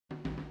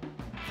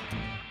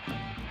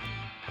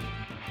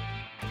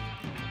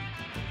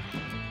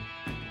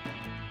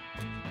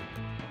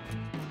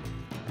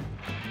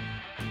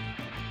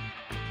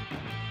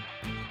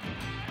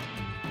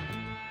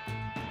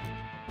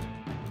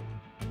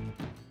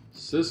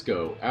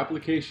Cisco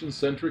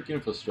application-centric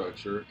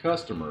infrastructure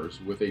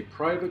customers with a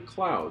private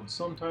cloud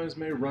sometimes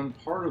may run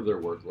part of their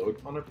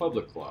workload on a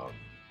public cloud.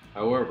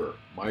 However,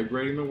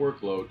 migrating the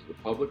workload to the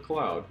public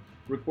cloud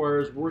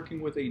requires working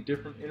with a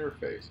different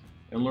interface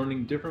and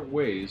learning different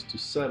ways to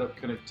set up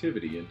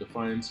connectivity and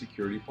define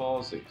security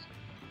policies.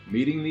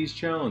 Meeting these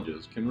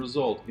challenges can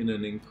result in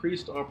an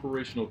increased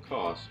operational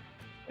cost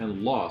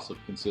and loss of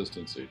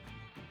consistency.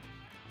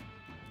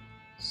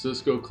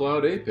 Cisco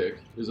Cloud APIC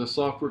is a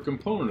software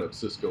component of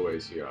Cisco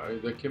ACI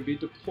that can be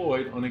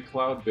deployed on a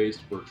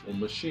cloud-based virtual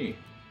machine.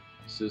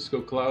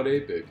 Cisco Cloud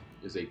APIC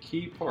is a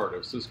key part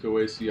of Cisco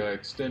ACI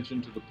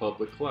extension to the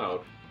public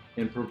cloud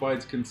and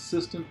provides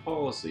consistent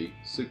policy,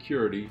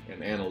 security,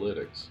 and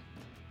analytics.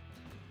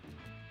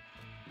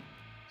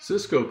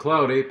 Cisco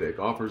Cloud APIC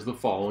offers the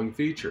following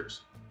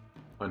features: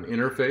 an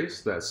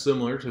interface that's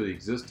similar to the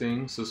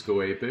existing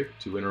Cisco APIC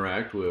to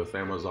interact with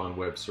Amazon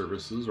Web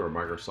Services or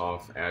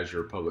Microsoft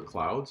Azure public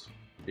clouds.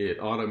 It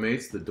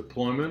automates the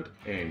deployment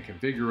and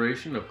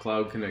configuration of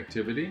cloud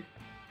connectivity.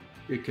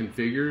 It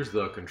configures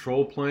the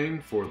control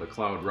plane for the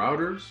cloud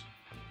routers.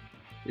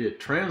 It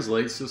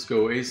translates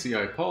Cisco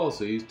ACI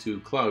policies to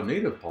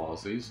cloud-native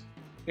policies.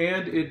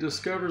 And it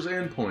discovers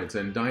endpoints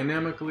and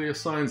dynamically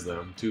assigns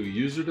them to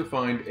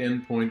user-defined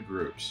endpoint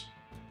groups.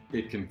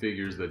 It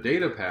configures the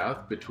data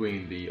path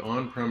between the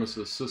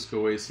on-premises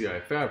Cisco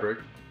ACI fabric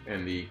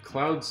and the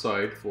cloud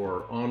site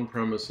for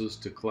on-premises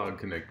to cloud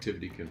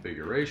connectivity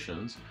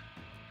configurations,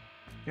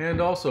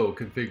 and also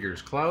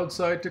configures cloud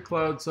site to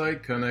cloud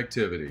site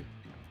connectivity.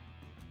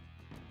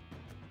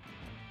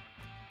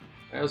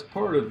 As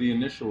part of the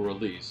initial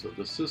release of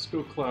the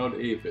Cisco Cloud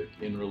APIC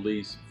in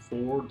release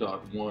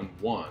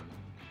 4.11,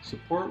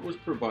 support was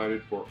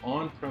provided for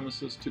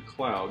on-premises to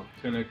cloud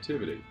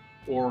connectivity,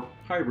 or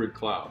hybrid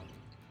cloud,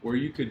 where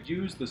you could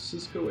use the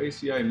Cisco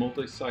ACI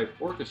multi-site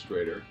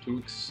orchestrator to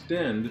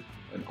extend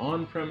an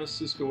on-premise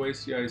Cisco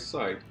ACI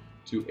site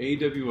to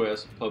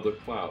AWS public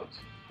clouds.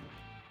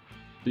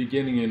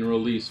 Beginning in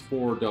release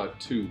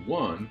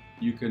 4.21,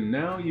 you can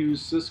now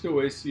use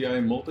Cisco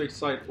ACI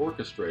multi-site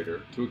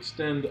orchestrator to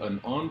extend an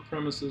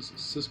on-premises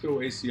Cisco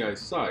ACI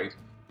site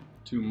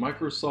to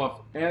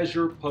Microsoft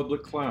Azure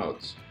public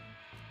clouds.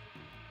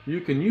 You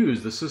can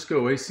use the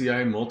Cisco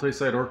ACI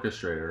multi-site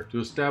orchestrator to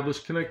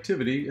establish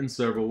connectivity in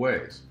several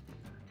ways.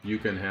 You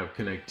can have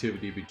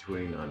connectivity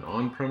between an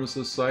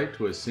on-premises site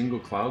to a single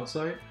cloud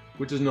site,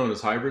 which is known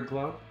as hybrid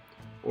cloud,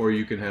 or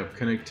you can have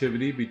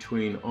connectivity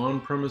between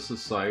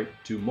on-premises site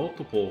to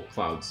multiple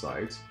cloud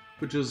sites,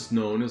 which is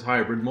known as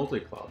hybrid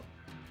multi-cloud.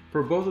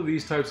 For both of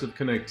these types of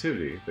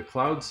connectivity, the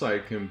cloud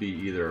site can be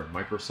either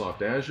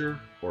Microsoft Azure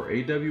or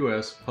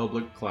AWS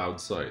public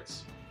cloud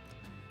sites.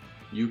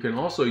 You can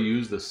also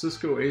use the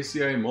Cisco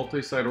ACI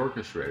multi-site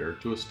orchestrator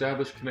to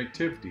establish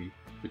connectivity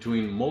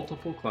between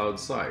multiple cloud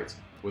sites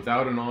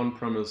without an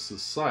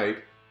on-premises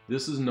site.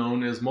 This is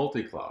known as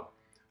multi-cloud.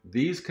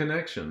 These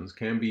connections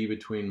can be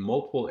between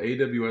multiple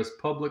AWS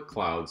public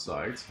cloud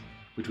sites,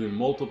 between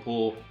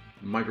multiple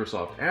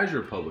Microsoft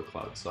Azure public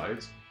cloud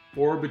sites,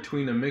 or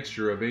between a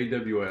mixture of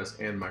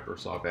AWS and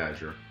Microsoft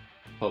Azure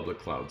public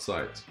cloud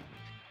sites.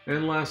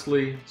 And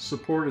lastly,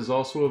 support is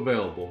also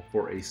available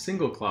for a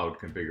single cloud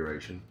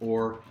configuration,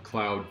 or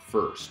cloud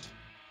first.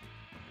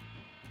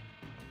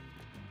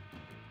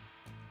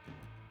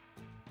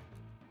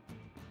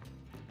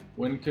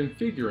 When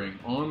configuring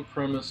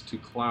on-premise to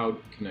cloud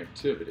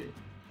connectivity,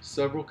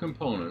 several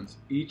components,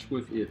 each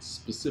with its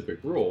specific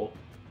role,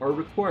 are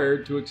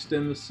required to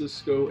extend the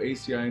Cisco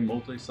ACI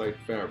multi-site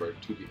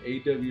fabric to the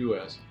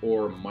AWS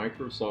or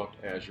Microsoft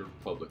Azure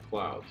public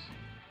clouds.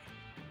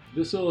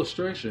 This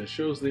illustration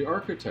shows the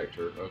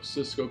architecture of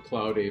Cisco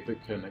Cloud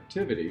APIC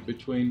connectivity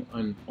between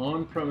an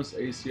on-premise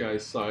ACI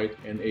site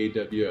and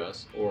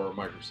AWS or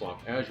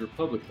Microsoft Azure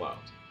public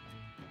clouds.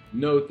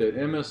 Note that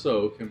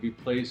MSO can be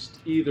placed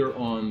either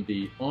on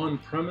the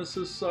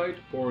on-premises site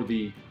or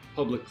the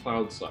public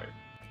cloud site.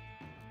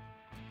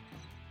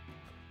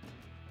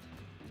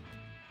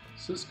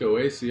 Cisco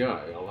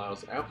ACI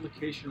allows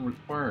application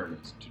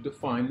requirements to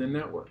define the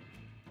network.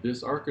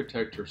 This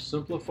architecture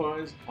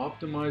simplifies,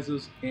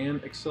 optimizes,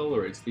 and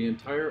accelerates the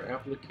entire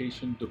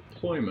application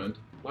deployment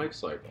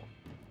lifecycle.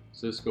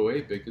 Cisco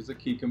APIC is a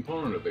key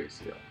component of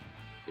ACI.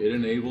 It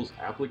enables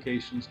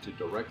applications to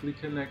directly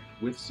connect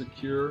with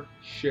secure,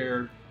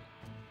 shared,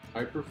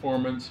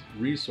 high-performance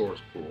resource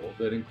pool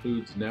that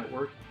includes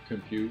network,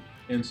 compute,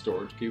 and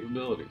storage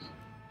capabilities.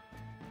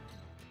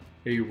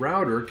 A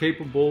router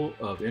capable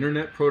of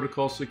Internet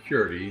Protocol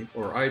Security,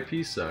 or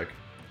IPsec,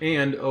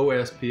 and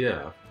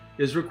OSPF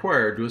is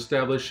required to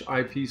establish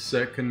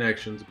IPsec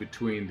connections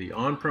between the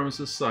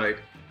on-premises site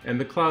and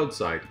the cloud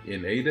site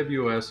in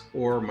AWS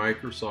or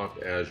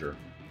Microsoft Azure.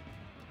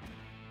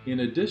 In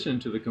addition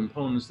to the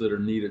components that are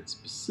needed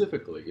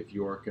specifically if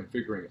you are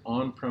configuring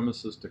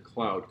on-premises to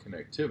cloud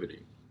connectivity,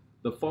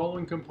 the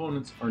following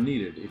components are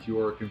needed if you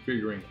are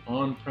configuring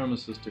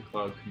on-premises to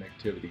cloud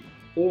connectivity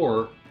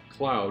or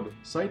cloud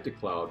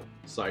site-to-cloud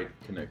site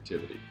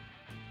connectivity.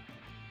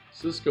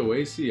 Cisco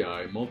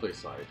ACI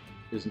multi-site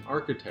is an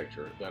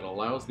architecture that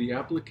allows the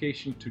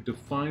application to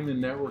define the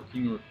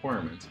networking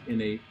requirements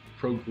in a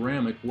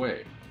programmatic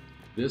way.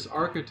 This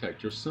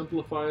architecture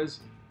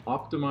simplifies,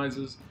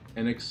 optimizes,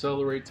 and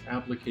accelerates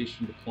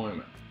application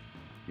deployment.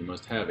 You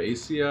must have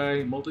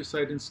ACI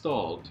multi-site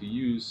installed to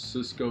use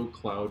Cisco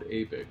Cloud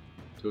APIC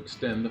to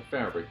extend the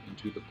fabric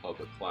into the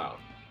public cloud.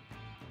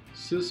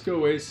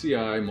 Cisco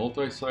ACI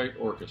Multi-Site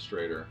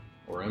Orchestrator,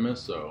 or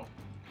MSO,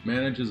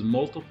 manages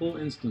multiple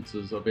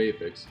instances of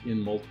APICs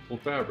in multiple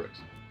fabrics.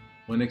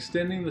 When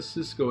extending the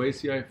Cisco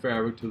ACI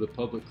fabric to the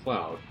public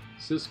cloud,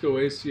 Cisco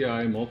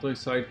ACI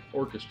Multi-Site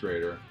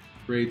Orchestrator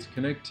creates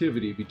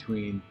connectivity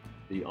between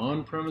the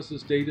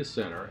on-premises data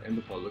center and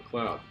the public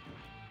cloud.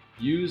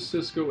 Use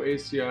Cisco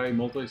ACI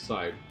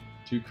Multi-Site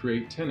to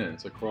create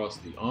tenants across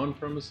the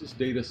on-premises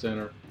data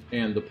center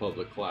and the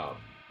public cloud.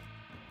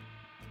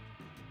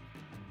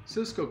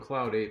 Cisco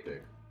Cloud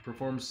APIC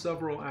performs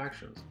several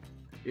actions.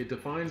 It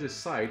defines a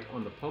site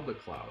on the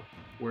public cloud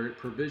where it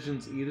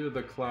provisions either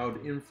the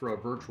cloud infra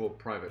virtual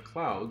private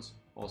clouds,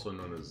 also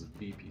known as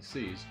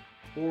VPCs,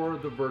 or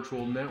the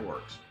virtual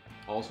networks,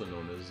 also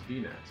known as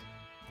VNets.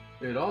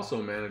 It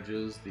also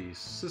manages the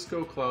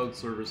Cisco Cloud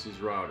Services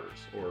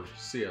Routers, or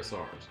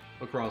CSRs,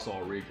 across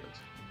all regions.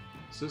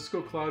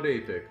 Cisco Cloud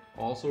APIC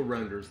also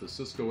renders the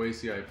Cisco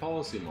ACI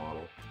policy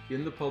model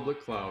in the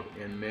public cloud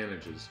and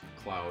manages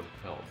cloud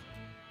health.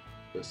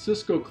 The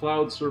Cisco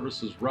Cloud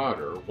Services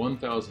Router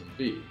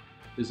 1000V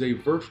is a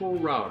virtual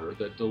router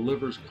that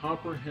delivers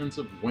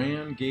comprehensive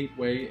WAN,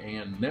 gateway,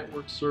 and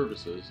network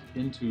services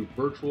into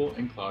virtual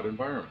and cloud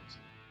environments.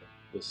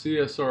 The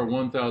CSR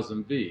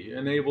 1000V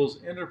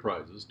enables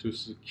enterprises to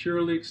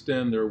securely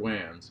extend their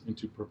WANs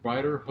into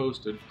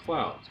provider-hosted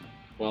clouds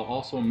while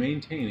also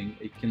maintaining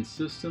a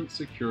consistent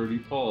security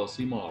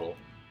policy model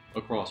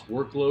across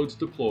workloads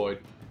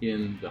deployed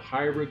in the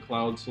hybrid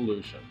cloud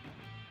solution.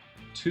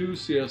 2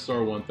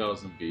 CSR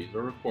 1000Vs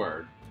are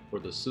required for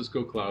the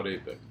Cisco Cloud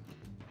APIC.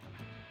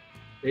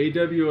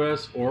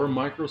 AWS or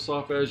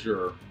Microsoft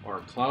Azure are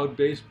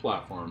cloud-based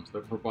platforms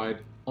that provide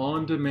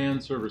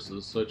on-demand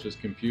services such as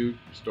compute,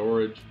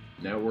 storage,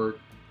 network,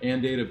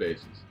 and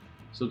databases.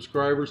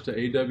 Subscribers to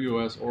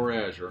AWS or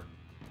Azure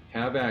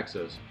have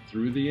access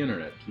through the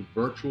internet to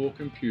virtual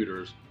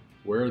computers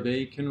where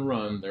they can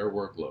run their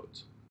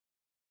workloads.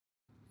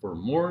 For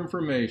more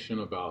information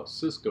about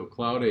Cisco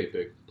Cloud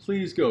APIC,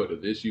 please go to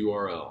this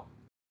URL.